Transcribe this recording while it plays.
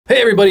Hey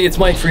everybody, it's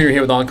Mike Freener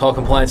here with On-Call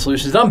Compliance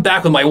Solutions. I'm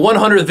back with my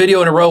 100th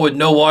video in a row with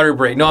no water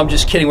break. No, I'm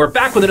just kidding. We're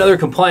back with another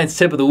compliance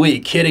tip of the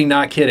week. Kidding,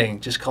 not kidding.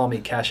 Just call me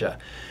Kesha.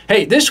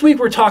 Hey, this week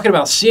we're talking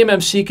about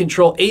CMMC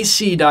control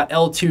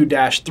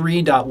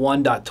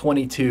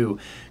AC.L2-3.1.22.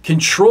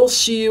 Control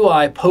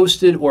CUI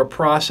posted or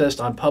processed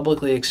on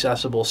publicly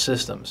accessible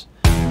systems.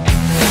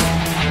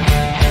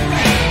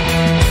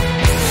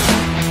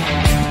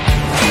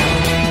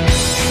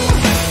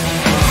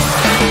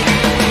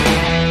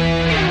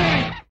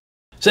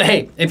 So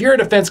hey, if you're a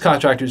defense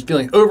contractor who's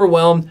feeling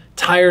overwhelmed,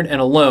 tired, and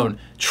alone,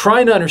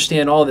 trying to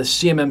understand all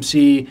this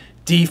CMMC,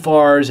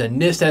 DFARS,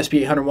 and NIST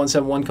SP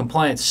 800-171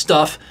 compliance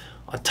stuff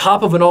on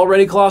top of an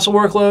already colossal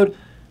workload,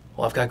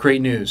 well, I've got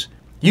great news.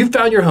 You've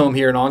found your home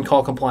here in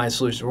On-Call Compliance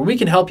Solutions, where we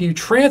can help you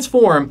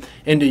transform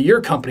into your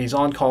company's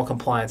on-call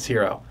compliance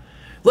hero.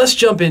 Let's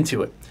jump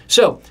into it.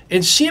 So,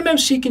 in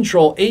CMMC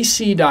control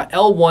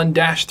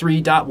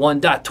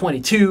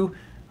AC.L1-3.1.22,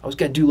 I always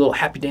got to do a little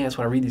happy dance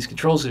when I read these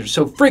controls. They're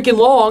so freaking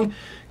long.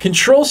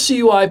 Control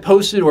CUI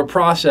posted or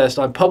processed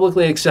on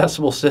publicly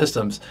accessible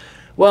systems.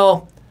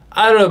 Well,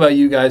 I don't know about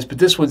you guys, but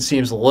this one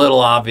seems a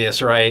little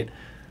obvious, right?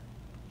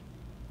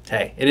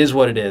 Hey, it is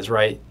what it is,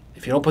 right?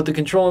 If you don't put the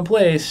control in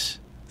place,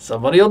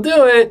 somebody will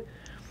do it.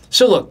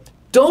 So look,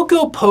 don't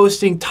go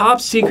posting top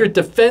secret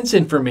defense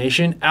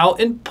information out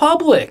in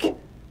public.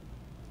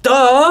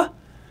 Duh!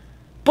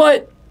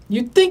 But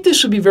you'd think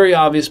this would be very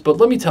obvious, but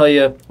let me tell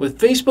you, with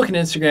Facebook and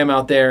Instagram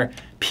out there,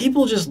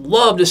 people just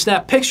love to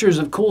snap pictures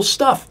of cool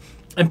stuff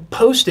and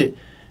post it.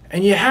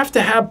 And you have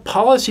to have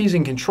policies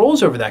and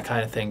controls over that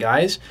kind of thing,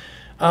 guys.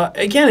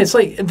 Again, it's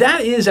like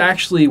that is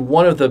actually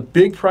one of the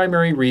big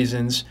primary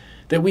reasons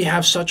that we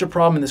have such a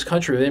problem in this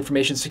country with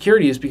information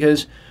security is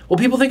because, well,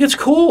 people think it's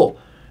cool.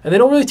 And they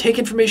don't really take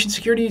information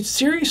security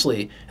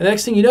seriously. And the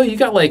next thing you know, you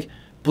got like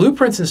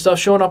blueprints and stuff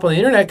showing up on the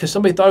internet because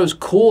somebody thought it was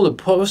cool to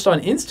post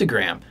on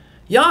Instagram.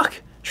 Yuck.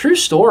 True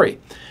story.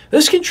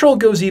 This control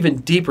goes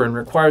even deeper and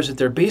requires that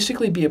there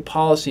basically be a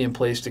policy in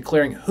place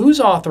declaring who's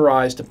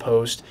authorized to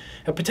post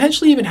and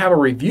potentially even have a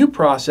review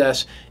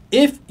process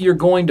if you're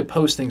going to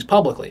post things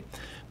publicly.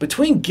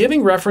 Between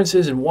giving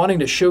references and wanting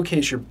to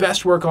showcase your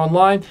best work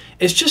online,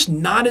 it's just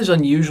not as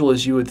unusual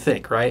as you would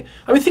think, right?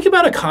 I mean, think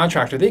about a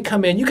contractor. They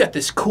come in, you got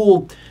this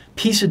cool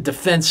piece of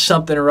defense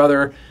something or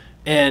other,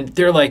 and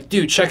they're like,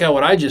 dude, check out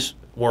what I just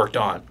worked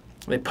on.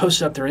 They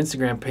post up their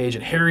Instagram page,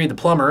 and Harry the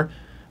plumber,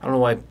 I don't know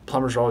why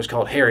plumbers are always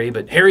called Harry,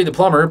 but Harry the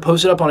plumber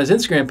posted up on his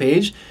Instagram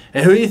page.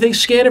 And who do you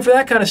think's scanning for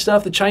that kind of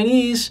stuff? The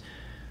Chinese.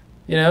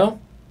 You know,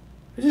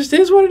 it just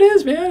is what it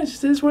is, man. It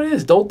just is what it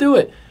is. Don't do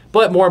it.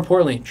 But more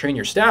importantly, train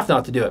your staff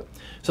not to do it.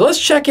 So let's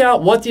check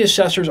out what the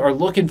assessors are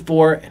looking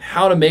for and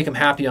how to make them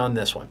happy on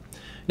this one.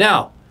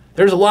 Now,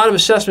 there's a lot of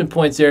assessment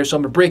points there, so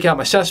I'm going to break out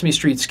my Sesame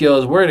Street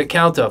skills. We're going to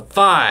count to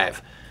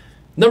 5.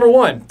 Number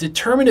 1,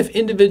 determine if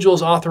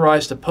individuals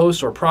authorized to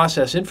post or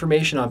process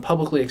information on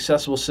publicly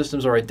accessible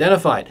systems are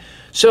identified.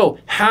 So,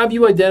 have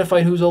you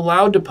identified who's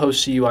allowed to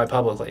post CUI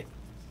publicly?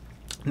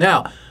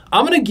 Now,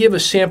 I'm going to give a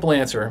sample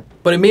answer,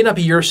 but it may not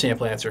be your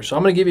sample answer. So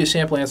I'm going to give you a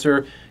sample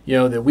answer,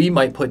 that we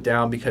might put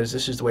down because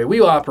this is the way we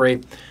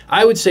operate.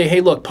 I would say, hey,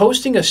 look,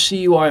 posting a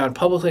CUI on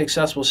publicly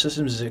accessible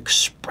systems is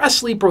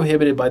expressly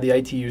prohibited by the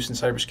IT use and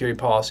cybersecurity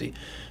policy.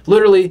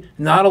 Literally,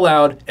 not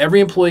allowed. Every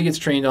employee gets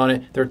trained on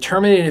it. They're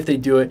terminated if they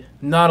do it.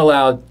 Not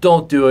allowed.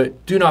 Don't do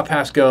it. Do not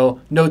pass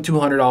go. No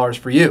 $200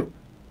 for you.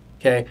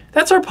 Okay,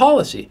 that's our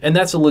policy, and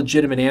that's a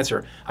legitimate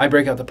answer. I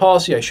break out the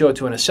policy, I show it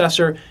to an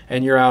assessor,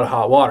 and you're out of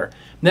hot water.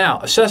 Now,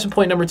 assessment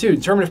point number 2,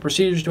 determine if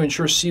procedures to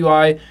ensure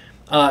CUI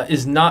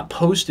is not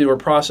posted or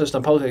processed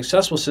on publicly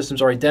accessible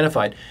systems are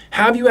identified.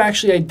 Have you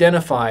actually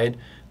identified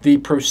the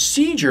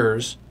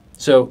procedures?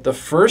 So the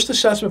first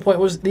assessment point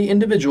was the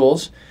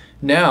individuals.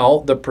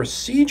 Now, the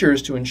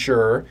procedures to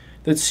ensure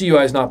that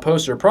CUI is not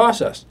posted or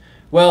processed.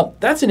 Well,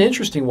 that's an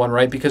interesting one,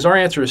 right? Because our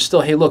answer is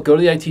still, hey, look, go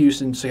to the IT use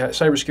and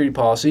cybersecurity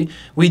policy.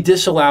 We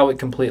disallow it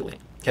completely,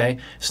 okay?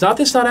 It's not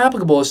that it's not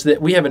applicable. It's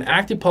that we have an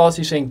active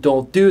policy saying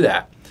don't do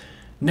that.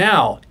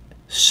 Now,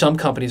 some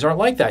companies aren't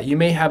like that. You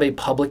may have a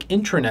public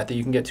intranet that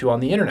you can get to on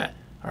the internet,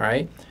 all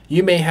right?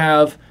 You may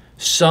have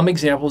some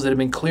examples that have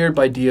been cleared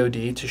by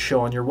DoD to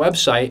show on your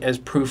website as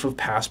proof of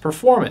past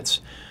performance.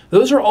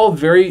 Those are all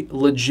very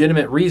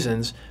legitimate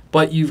reasons,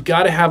 but you've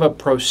got to have a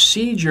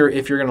procedure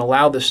if you're going to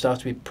allow this stuff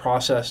to be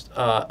processed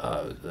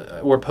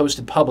or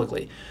posted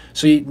publicly.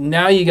 So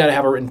now you got to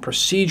have a written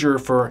procedure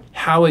for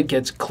how it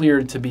gets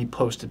cleared to be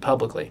posted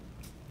publicly.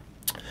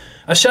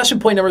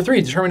 Assessment point number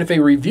 3, determine if a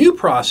review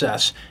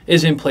process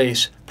is in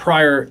place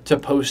prior to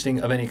posting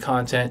of any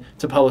content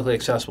to publicly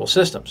accessible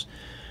systems.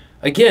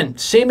 Again,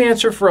 same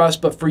answer for us,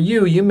 but for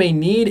you, you may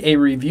need a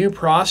review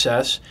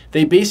process.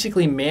 They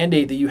basically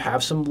mandate that you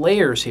have some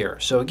layers here.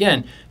 So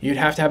again, you'd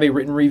have to have a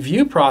written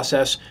review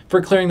process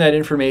for clearing that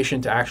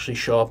information to actually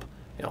show up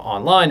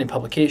online in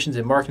publications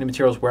and marketing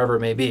materials, wherever it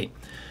may be.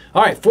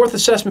 All right, 4th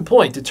assessment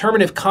point,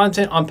 determine if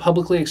content on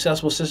publicly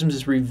accessible systems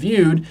is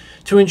reviewed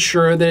to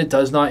ensure that it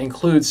does not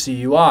include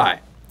CUI.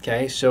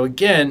 Okay, so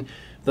again,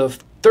 the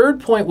 3rd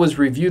point was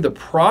review the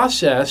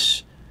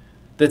process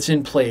that's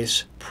in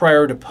place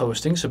prior to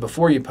posting, so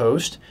before you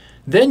post.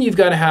 Then you've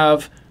got to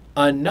have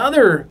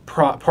another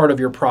part of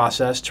your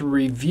process to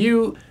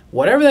review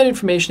whatever that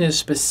information is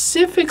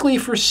specifically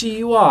for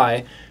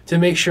CUI to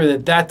make sure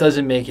that that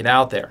doesn't make it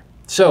out there.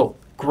 So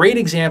great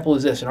example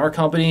is this. In our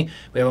company,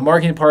 we have a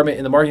marketing department.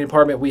 In the marketing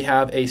department, we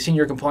have a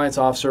senior compliance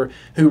officer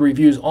who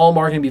reviews all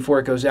marketing before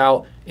it goes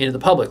out into the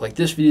public. Like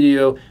this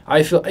video,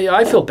 I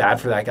feel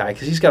bad for that guy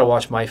because he's got to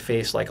watch my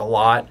face like a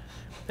lot.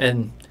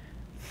 And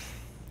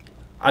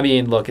I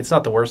mean, look, it's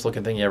not the worst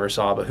looking thing you ever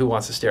saw, but who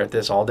wants to stare at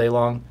this all day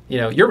long? You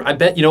know, you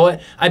know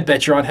what? I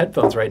bet you're on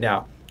headphones right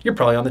now. You're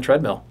probably on the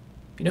treadmill.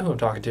 You know who I'm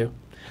talking to.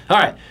 All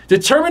right,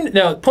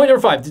 now point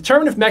number 5,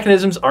 determine if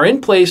mechanisms are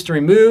in place to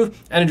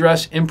remove and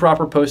address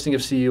improper posting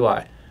of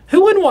CUI.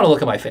 Who wouldn't want to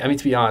look at my face? I mean,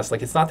 to be honest,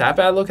 like it's not that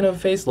bad looking at a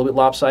face, a little bit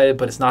lopsided,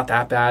 but it's not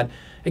that bad.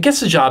 It gets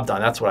the job done,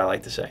 that's what I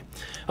like to say.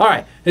 All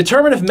right,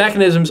 determine if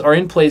mechanisms are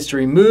in place to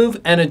remove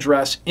and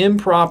address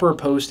improper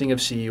posting of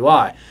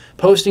CUI.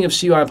 Posting of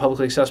CUI on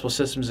publicly accessible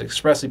systems is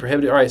expressly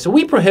prohibited. All right, so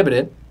we prohibit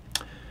it,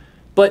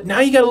 but now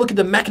you got to look at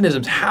the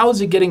mechanisms. How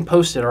is it getting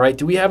posted, all right?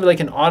 Do we have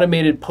like an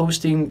automated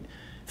posting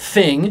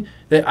thing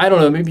that, I don't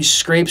know, maybe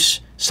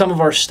scrapes some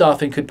of our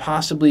stuff and could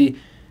possibly,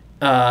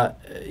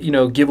 you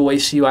know, give away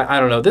CUI?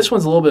 I don't know. This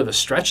one's a little bit of a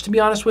stretch, to be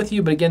honest with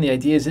you. But again, the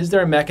idea is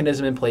there a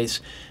mechanism in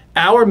place?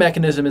 Our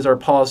mechanism is our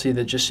policy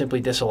that just simply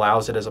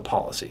disallows it as a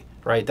policy,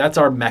 right? That's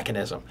our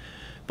mechanism.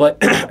 But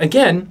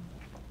again,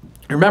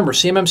 remember,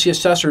 CMMC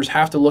assessors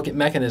have to look at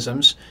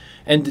mechanisms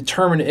and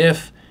determine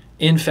if,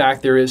 in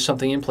fact, there is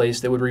something in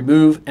place that would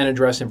remove and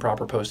address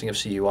improper posting of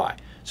CUI.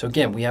 So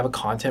again, we have a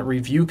content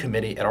review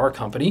committee at our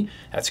company.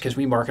 That's because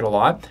we market a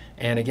lot.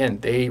 And again,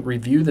 they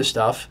review the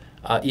stuff,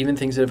 even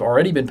things that have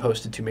already been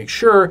posted, to make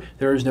sure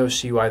there is no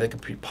CUI that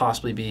could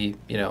possibly be,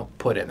 you know,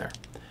 put in there.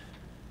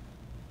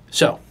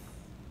 So,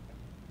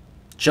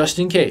 just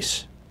in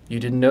case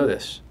you didn't know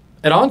this,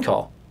 at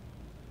OnCall,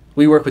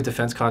 we work with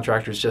defense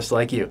contractors just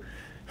like you,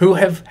 who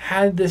have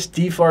had this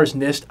DFARS,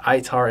 NIST,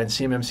 ITAR, and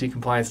CMMC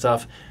compliance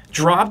stuff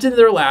dropped into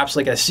their laps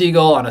like a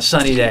seagull on a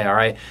sunny day, all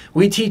right?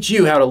 We teach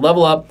you how to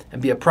level up and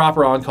be a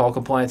proper on-call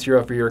compliance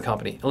hero for your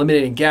company,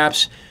 eliminating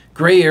gaps,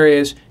 gray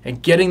areas,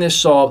 and getting this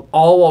solved,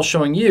 all while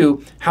showing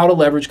you how to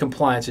leverage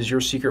compliance as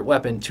your secret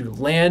weapon to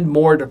land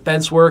more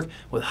defense work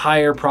with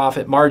higher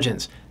profit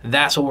margins.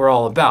 That's what we're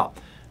all about.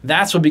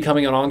 That's what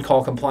becoming an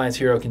on-call compliance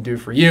hero can do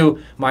for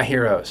you, my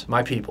heroes,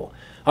 my people.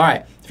 All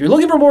right, if you're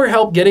looking for more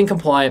help getting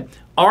compliant,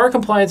 our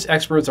compliance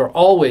experts are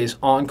always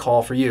on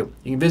call for you.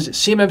 You can visit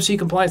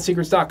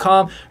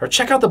cmmccompliancesecrets.com or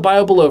check out the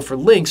bio below for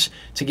links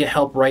to get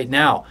help right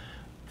now.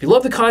 If you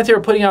love the content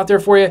we're putting out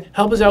there for you,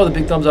 help us out with a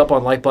big thumbs up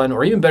on like button,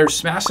 or even better,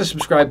 smash the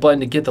subscribe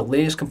button to get the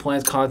latest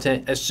compliance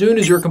content as soon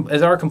as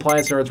our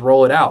compliance nerds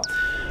roll it out.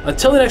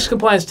 Until the next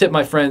compliance tip,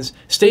 my friends,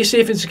 stay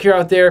safe and secure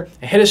out there,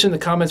 and hit us in the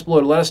comments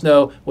below to let us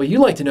know what you'd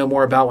like to know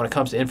more about when it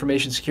comes to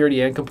information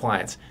security and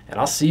compliance. And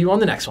I'll see you on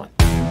the next one.